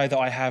I don't know that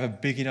I have a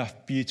big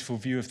enough, beautiful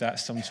view of that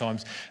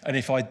sometimes. And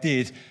if I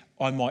did,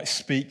 I might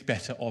speak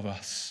better of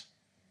us.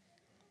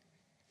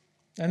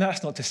 And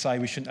that's not to say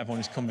we shouldn't have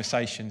honest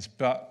conversations,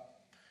 but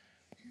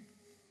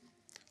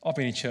I've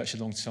been in church a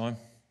long time.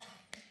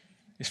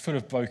 It's full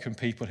of broken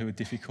people who are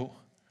difficult.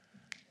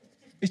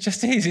 It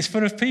just is. It's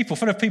full of people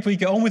you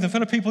get on with, and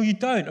full of people you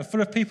don't, and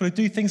full of people who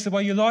do things the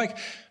way you like,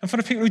 and full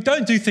of people who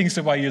don't do things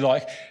the way you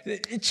like.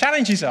 It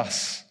challenges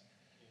us.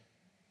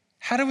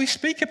 How do we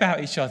speak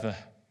about each other?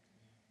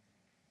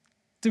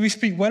 Do we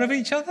speak well of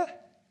each other?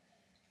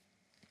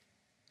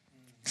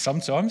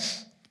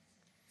 Sometimes,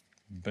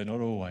 but not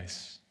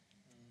always.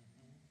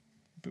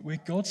 But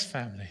we're God's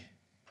family.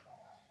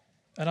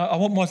 And I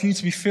want my view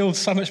to be filled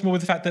so much more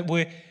with the fact that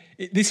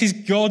this is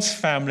God's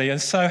family.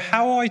 And so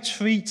how I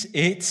treat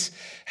it,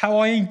 how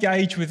I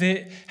engage with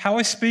it, how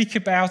I speak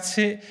about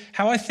it,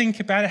 how I think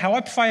about it, how I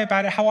pray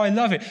about it, how I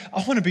love it,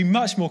 I want to be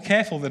much more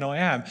careful than I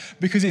am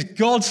because it's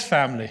God's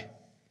family.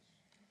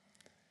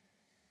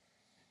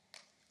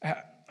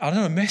 I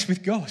don't want to mess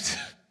with God.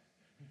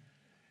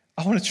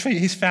 I want to treat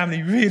his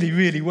family really,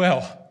 really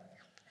well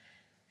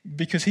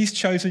because he's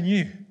chosen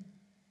you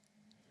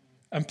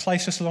and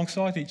placed us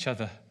alongside each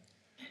other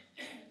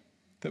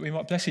that we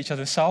might bless each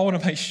other. So I want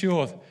to make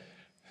sure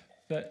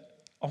that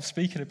I'm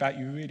speaking about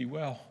you really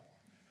well.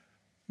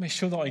 Make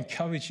sure that I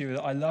encourage you,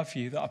 that I love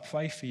you, that I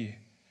pray for you.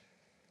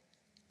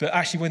 But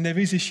actually when there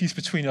is issues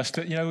between us,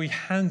 that we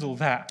handle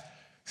that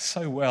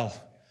so well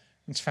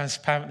and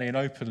transparently and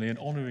openly and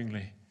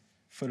honouringly,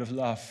 full of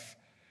love.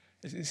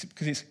 It's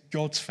because it's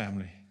God's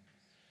family.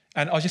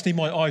 And I just need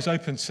my eyes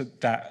open to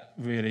that,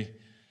 really.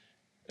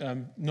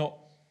 Not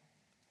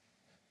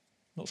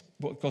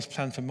what God's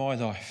planned for my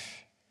life.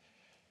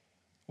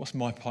 What's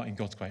my part in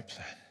God's great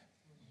plan?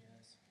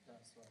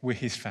 We're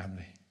his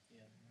family.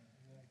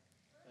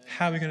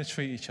 How are we going to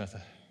treat each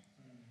other?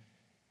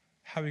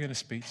 How are we going to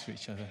speak to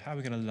each other? How are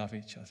we going to love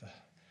each other?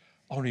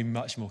 I want to be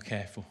much more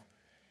careful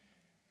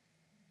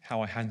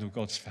how I handle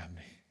God's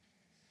family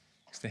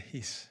because they're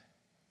his.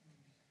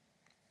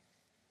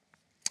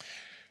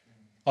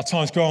 Our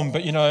time's gone,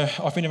 but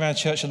I've been around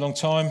church a long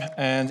time,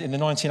 and in the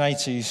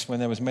 1980s,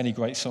 when there was many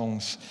great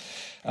songs,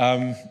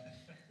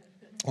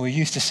 we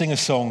used to sing a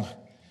song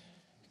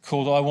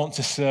called I Want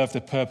to Serve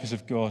the Purpose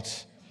of God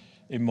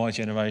in My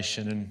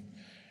Generation. And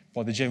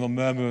by the general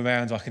murmur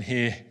around, I can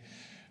hear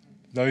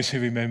those who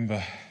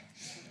remember.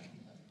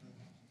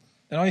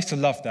 And I used to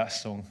love that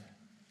song.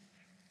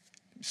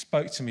 It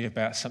spoke to me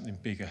about something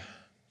bigger.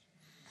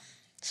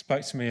 It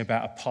spoke to me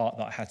about a part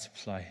that I had to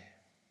play.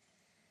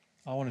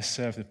 I want to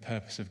serve the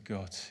purpose of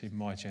God in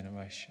my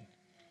generation.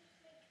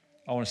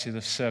 I want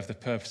to serve the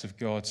purpose of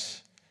God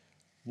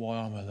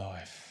while I'm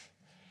alive.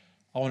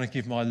 I want to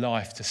give my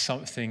life to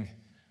something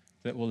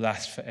that will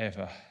last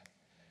forever.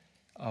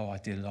 Oh, I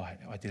delight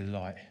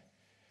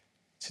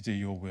to do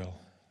your will.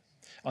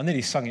 I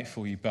nearly sung it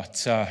for you,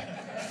 but,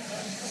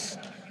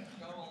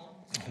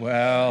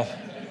 well,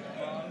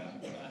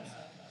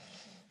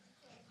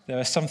 there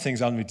are some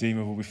things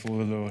unredeemable before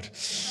the Lord.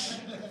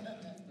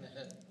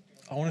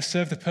 I want to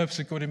serve the purpose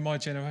of God in my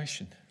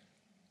generation.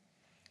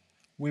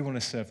 We want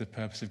to serve the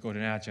purpose of God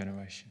in our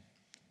generation.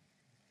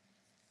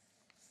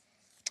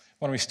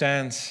 Why don't we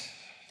stand?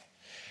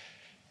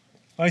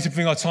 I need to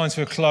bring our time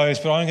to a close,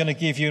 but I'm going to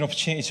give you an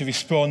opportunity to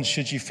respond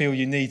should you feel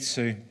you need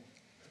to.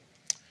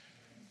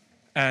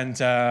 And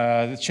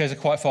the chairs are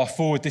quite far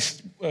forward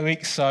this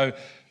week, so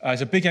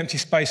there's a big empty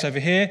space over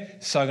here.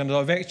 So I'm going to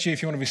direct you,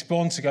 if you want to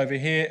respond, to go over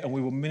here, and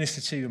we will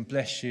minister to you and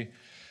bless you,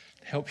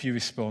 help you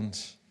respond.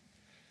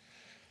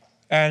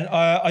 And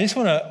I just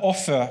want to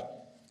offer,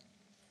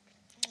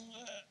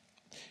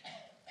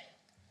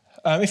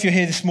 if you're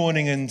here this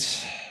morning and,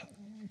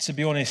 to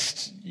be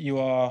honest, you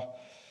are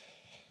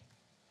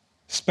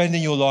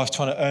spending your life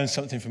trying to earn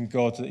something from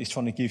God that he's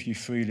trying to give you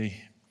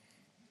freely,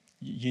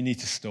 you need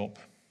to stop.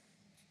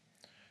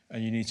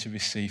 And you need to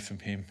receive from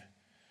him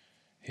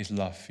his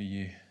love for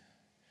you.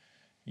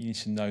 You need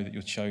to know that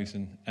you're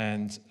chosen.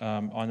 And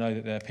I know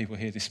that there are people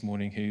here this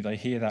morning who they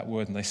hear that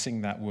word and they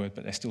sing that word,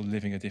 but they're still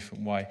living a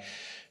different way.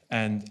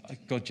 And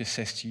God just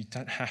says to you, you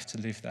don't have to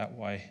live that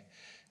way.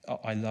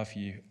 I love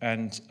you.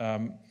 And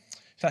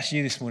if that's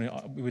you this morning,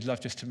 we would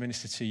love just to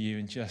minister to you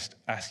and just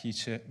ask you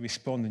to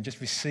respond and just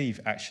receive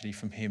actually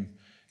from him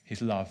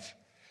his love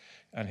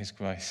and his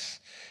grace.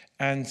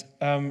 And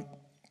I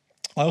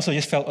also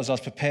just felt as I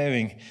was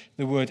preparing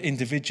the word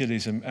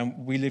individualism,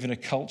 and we live in a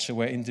culture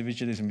where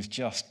individualism is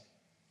just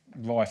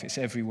rife, it's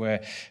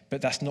everywhere,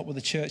 but that's not what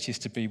the church is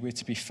to be. We're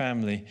to be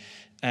family.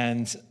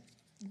 And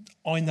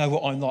I know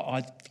what I'm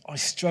like. I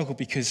struggle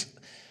because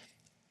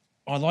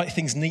I like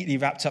things neatly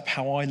wrapped up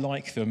how I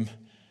like them,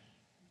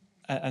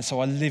 and so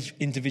I live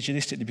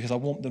individualistically because I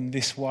want them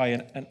this way,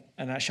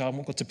 and actually I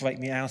want God to break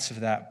me out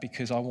of that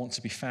because I want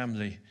to be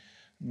family,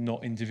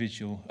 not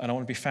individual. And I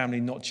want to be family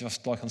not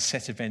just like on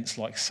set events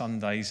like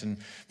Sundays and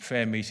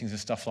prayer meetings and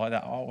stuff like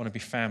that. I want to be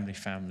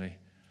family.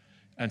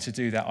 And to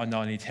do that, I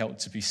know I need help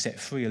to be set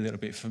free a little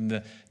bit from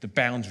the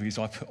boundaries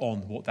I put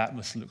on what that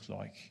must look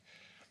like.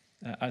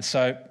 And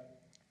so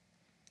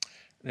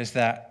there's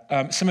that.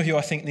 Some of you,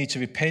 I think, need to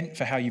repent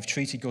for how you've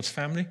treated God's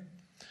family.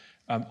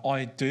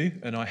 I do,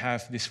 and I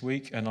have this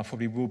week, and I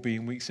probably will be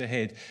in weeks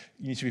ahead.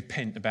 You need to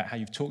repent about how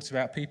you've talked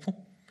about people.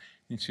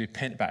 You need to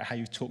repent about how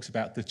you've talked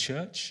about the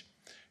church.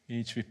 You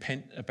need to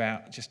repent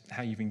about just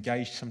how you've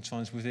engaged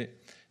sometimes with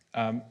it.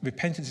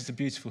 Repentance is a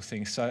beautiful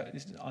thing. So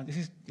this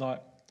is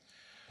like,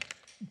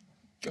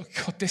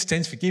 God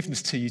extends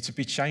forgiveness to you to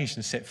be changed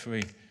and set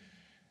free.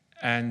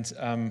 And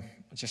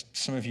just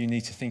some of you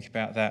need to think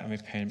about that and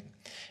repent.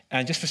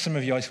 And just for some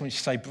of you, I just want you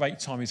to say break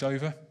time is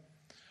over.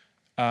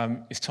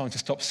 It's time to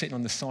stop sitting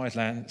on the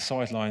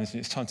sidelines, and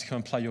it's time to come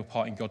and play your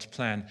part in God's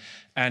plan.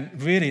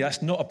 And really,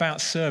 that's not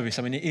about service.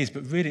 I mean, it is,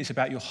 but really it's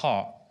about your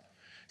heart.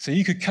 So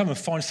you could come and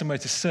find somewhere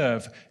to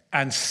serve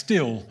and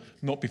still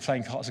not be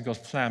playing parts of God's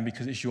plan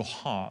because it's your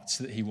heart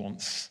that he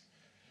wants.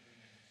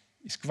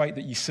 It's great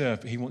that you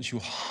serve, but he wants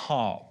your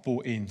heart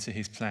brought into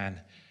his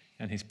plan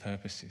and his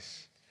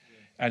purposes.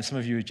 And some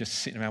of you are just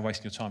sitting around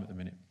wasting your time at the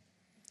minute.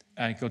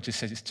 And God just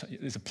says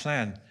there's a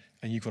plan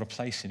and you've got a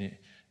place in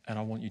it, and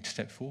I want you to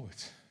step forward.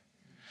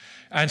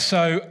 And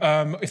so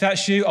if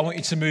that's you, I want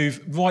you to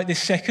move right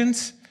this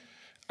second.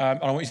 And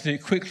I want you to do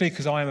it quickly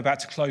because I am about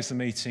to close the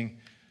meeting.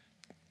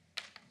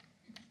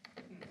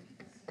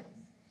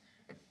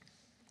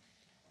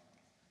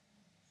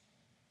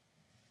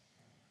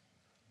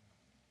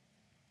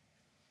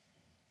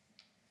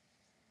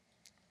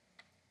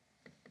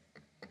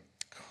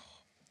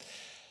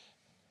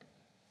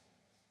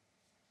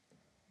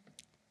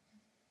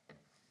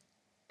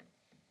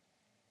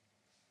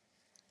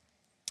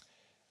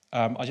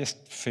 I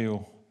just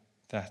feel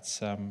that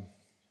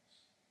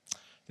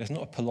there's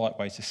not a polite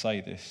way to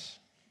say this.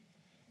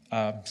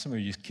 Some of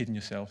you are just kidding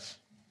yourselves.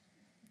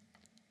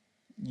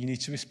 You need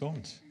to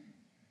respond.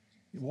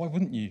 Why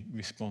wouldn't you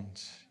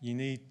respond? You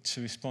need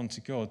to respond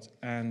to God.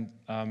 And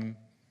I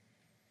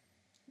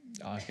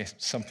guess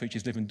some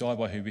preachers live and die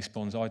by who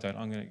responds. I don't.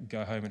 I'm going to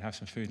go home and have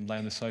some food and lay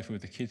on the sofa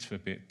with the kids for a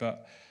bit.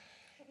 But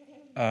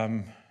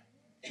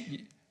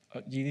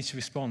you need to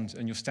respond,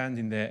 and you're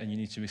standing there and you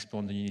need to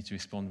respond, and you need to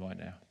respond right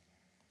now.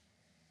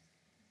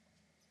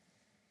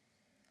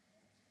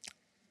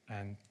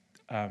 And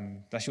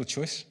that's your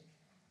choice.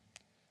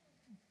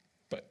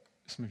 But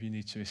some of you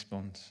need to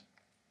respond.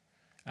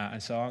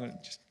 And so I'm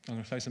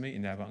going to close the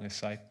meeting now, but I'm going to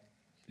say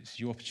it's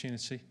your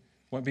opportunity.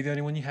 Won't be the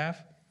only one you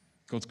have.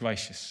 God's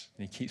gracious,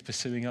 and he keeps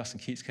pursuing us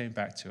and keeps coming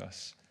back to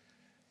us.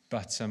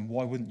 But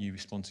why wouldn't you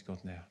respond to God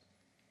now?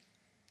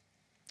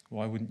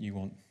 Why wouldn't you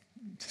want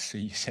to see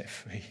you set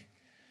free?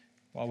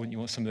 Why wouldn't you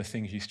want some of the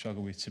things you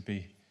struggle with to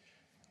be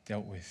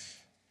dealt with?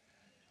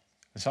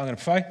 And so I'm going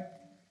to pray.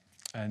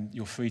 And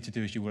you're free to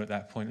do as you will at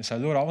that point. And so,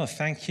 Lord, I want to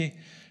thank you.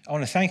 I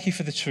want to thank you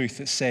for the truth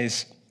that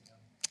says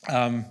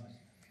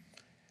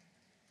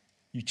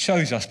you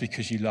chose us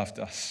because you loved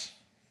us.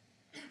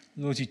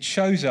 Lord, you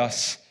chose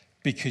us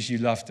because you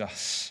loved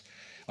us.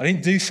 I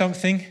didn't do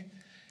something.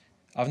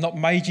 I've not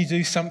made you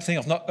do something.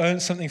 I've not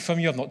earned something from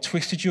you. I've not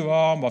twisted your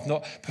arm. I've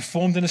not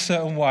performed in a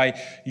certain way.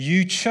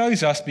 You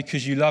chose us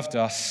because you loved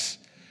us.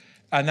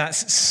 And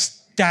that's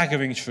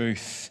staggering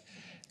truth.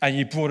 And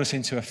you brought us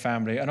into a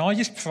family. And I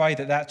just pray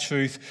that that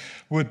truth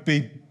would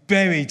be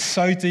buried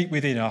so deep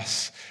within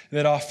us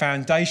that our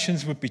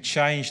foundations would be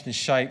changed and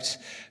shaped,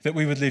 that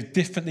we would live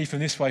differently from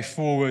this way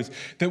forward,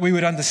 that we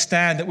would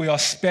understand that we are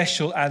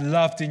special and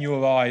loved in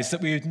your eyes, that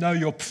we would know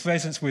your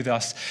presence with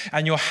us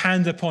and your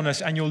hand upon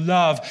us and your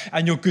love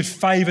and your good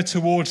favor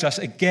towards us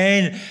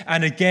again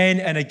and again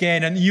and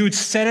again. And you would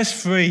set us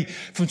free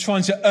from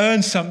trying to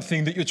earn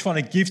something that you're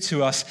trying to give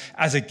to us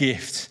as a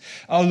gift.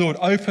 Oh Lord,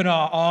 open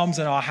our arms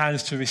and our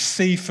hands to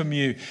receive from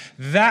you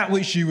that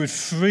which you would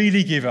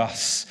freely give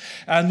us.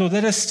 And Lord,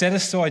 let us set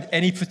aside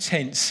any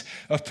pretense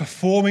of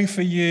performing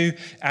for you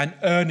and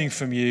earning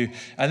from you.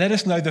 And let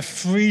us know the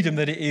freedom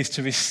that it is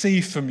to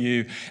receive from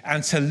you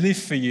and to live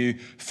for you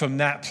from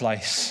that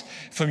place,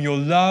 from your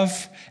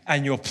love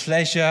and your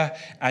pleasure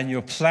and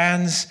your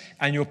plans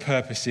and your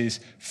purposes.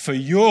 For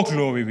your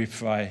glory we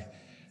pray.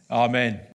 Amen.